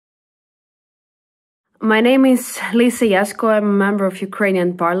My name is Lisa Yasko. I'm a member of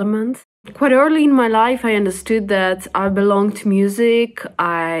Ukrainian Parliament. Quite early in my life, I understood that I belong to music.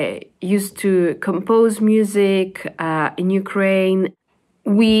 I used to compose music in Ukraine.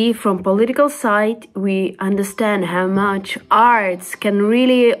 We, from political side, we understand how much arts can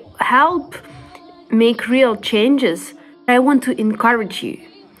really help make real changes. I want to encourage you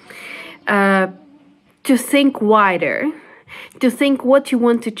to think wider, to think what you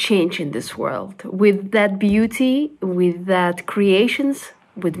want to change in this world with that beauty, with that creations,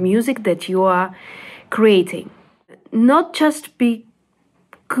 with music that you are creating. Not just be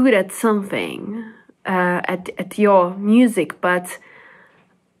good at something, at your music, but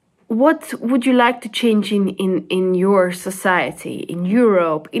what would you like to change in your society, in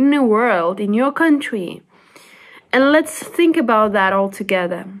Europe, in the world, in your country? And let's think about that all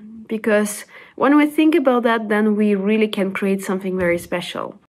together, because when we think about that, then we really can create something very special.